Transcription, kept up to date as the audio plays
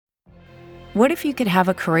What if you could have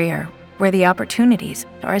a career where the opportunities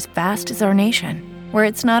are as vast as our nation, where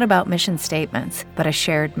it's not about mission statements, but a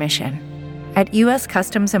shared mission? At U.S.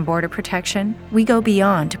 Customs and Border Protection, we go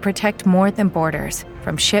beyond to protect more than borders.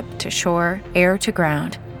 From ship to shore, air to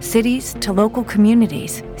ground, cities to local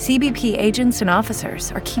communities, CBP agents and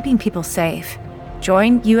officers are keeping people safe.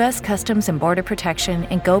 Join U.S. Customs and Border Protection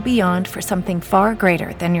and go beyond for something far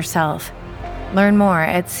greater than yourself. Learn more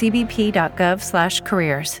at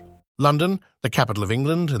cbp.gov/careers. London, the capital of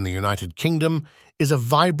England and the United Kingdom, is a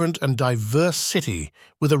vibrant and diverse city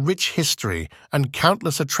with a rich history and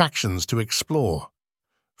countless attractions to explore.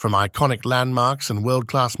 From iconic landmarks and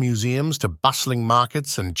world-class museums to bustling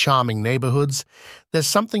markets and charming neighborhoods, there's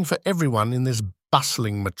something for everyone in this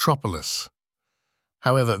bustling metropolis.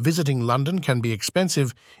 However, visiting London can be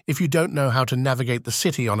expensive if you don't know how to navigate the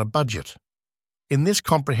city on a budget. In this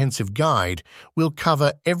comprehensive guide, we'll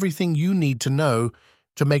cover everything you need to know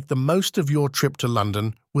to make the most of your trip to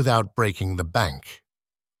London without breaking the bank.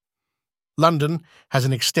 London has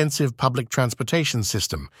an extensive public transportation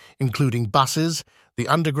system, including buses, the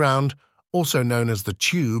Underground, also known as the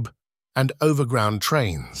Tube, and overground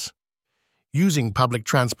trains. Using public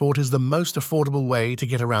transport is the most affordable way to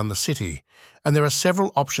get around the city, and there are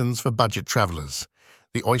several options for budget travelers.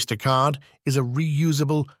 The Oyster card is a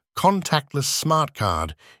reusable, contactless smart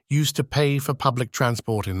card used to pay for public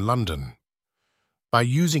transport in London. By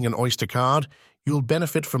using an Oyster card, you'll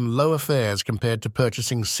benefit from lower fares compared to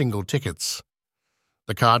purchasing single tickets.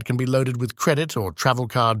 The card can be loaded with credit or travel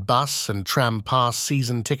card bus and tram pass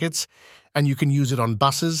season tickets, and you can use it on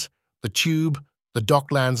buses, the Tube, the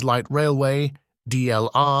Docklands Light Railway,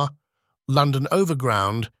 DLR, London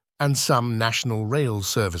Overground, and some national rail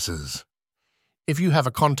services. If you have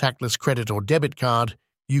a contactless credit or debit card,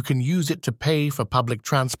 you can use it to pay for public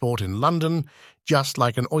transport in London, just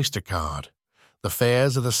like an Oyster card. The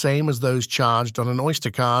fares are the same as those charged on an Oyster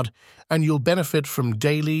card, and you'll benefit from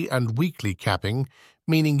daily and weekly capping,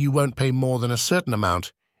 meaning you won't pay more than a certain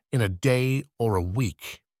amount in a day or a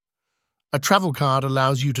week. A travel card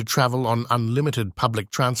allows you to travel on unlimited public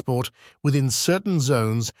transport within certain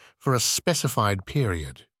zones for a specified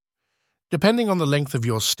period. Depending on the length of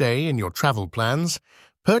your stay and your travel plans,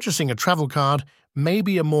 purchasing a travel card may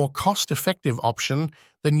be a more cost-effective option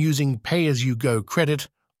than using pay-as-you-go credit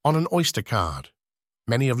on an Oyster card.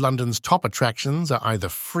 Many of London's top attractions are either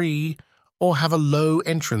free or have a low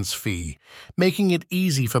entrance fee, making it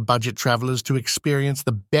easy for budget travelers to experience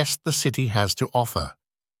the best the city has to offer.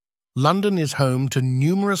 London is home to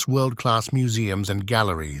numerous world-class museums and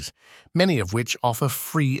galleries, many of which offer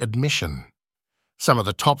free admission. Some of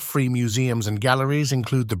the top free museums and galleries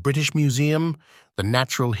include the British Museum, the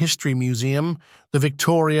Natural History Museum, the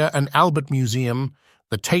Victoria and Albert Museum,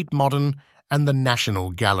 the Tate Modern, and the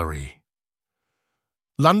National Gallery.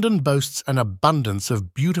 London boasts an abundance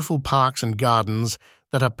of beautiful parks and gardens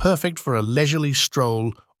that are perfect for a leisurely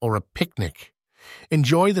stroll or a picnic.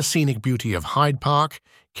 Enjoy the scenic beauty of Hyde Park,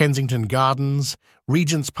 Kensington Gardens,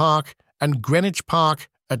 Regent's Park, and Greenwich Park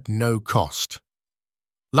at no cost.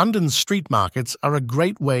 London's street markets are a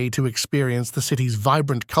great way to experience the city's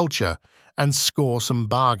vibrant culture and score some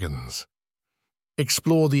bargains.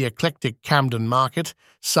 Explore the eclectic Camden Market,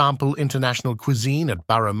 sample international cuisine at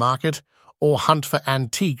Borough Market, or hunt for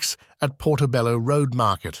antiques at Portobello Road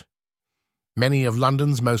Market. Many of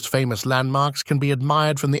London's most famous landmarks can be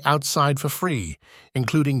admired from the outside for free,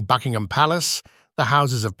 including Buckingham Palace, the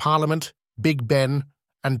Houses of Parliament, Big Ben,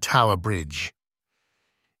 and Tower Bridge.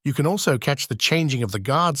 You can also catch the changing of the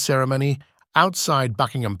guard ceremony outside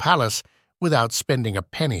Buckingham Palace without spending a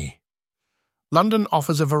penny. London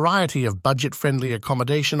offers a variety of budget-friendly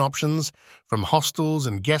accommodation options, from hostels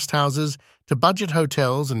and guest houses to budget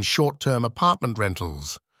hotels and short-term apartment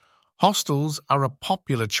rentals. Hostels are a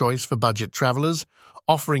popular choice for budget travelers,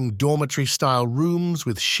 offering dormitory-style rooms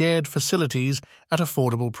with shared facilities at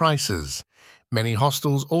affordable prices. Many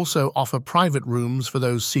hostels also offer private rooms for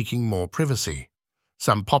those seeking more privacy.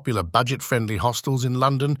 Some popular budget-friendly hostels in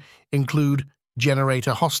London include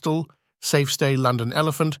Generator Hostel, Safestay London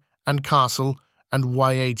Elephant and Castle, and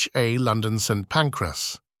YHA London St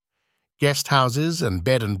Pancras. Guest houses and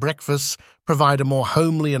bed and breakfasts provide a more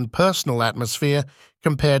homely and personal atmosphere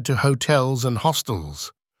compared to hotels and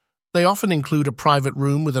hostels. They often include a private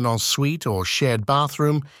room with an ensuite or shared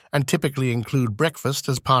bathroom and typically include breakfast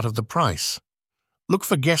as part of the price. Look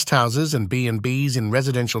for guest houses and B&Bs in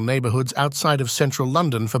residential neighbourhoods outside of central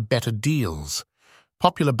London for better deals.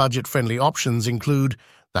 Popular budget-friendly options include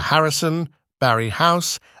the Harrison, Barry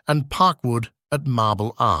House, and Parkwood at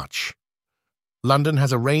Marble Arch. London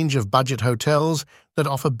has a range of budget hotels that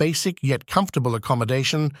offer basic yet comfortable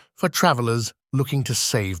accommodation for travellers looking to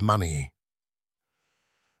save money.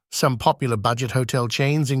 Some popular budget hotel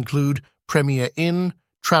chains include Premier Inn,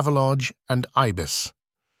 Travelodge, and Ibis.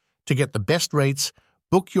 To get the best rates,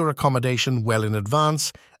 book your accommodation well in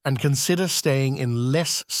advance and consider staying in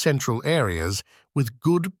less central areas with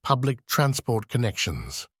good public transport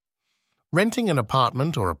connections. Renting an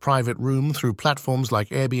apartment or a private room through platforms like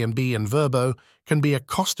Airbnb and Vrbo can be a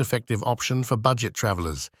cost-effective option for budget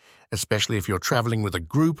travelers, especially if you're traveling with a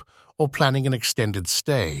group or planning an extended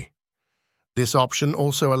stay. This option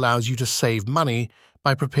also allows you to save money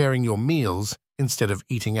by preparing your meals instead of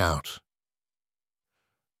eating out.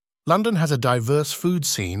 London has a diverse food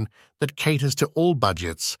scene that caters to all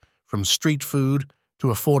budgets, from street food to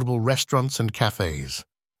affordable restaurants and cafes.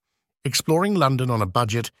 Exploring London on a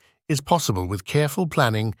budget is possible with careful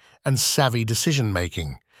planning and savvy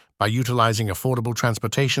decision-making by utilizing affordable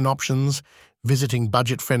transportation options, visiting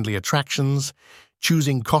budget-friendly attractions,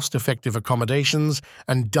 choosing cost-effective accommodations,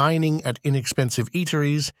 and dining at inexpensive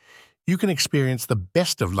eateries. You can experience the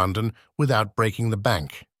best of London without breaking the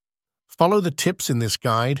bank. Follow the tips in this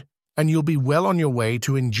guide, and you'll be well on your way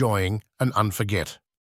to enjoying an unforget.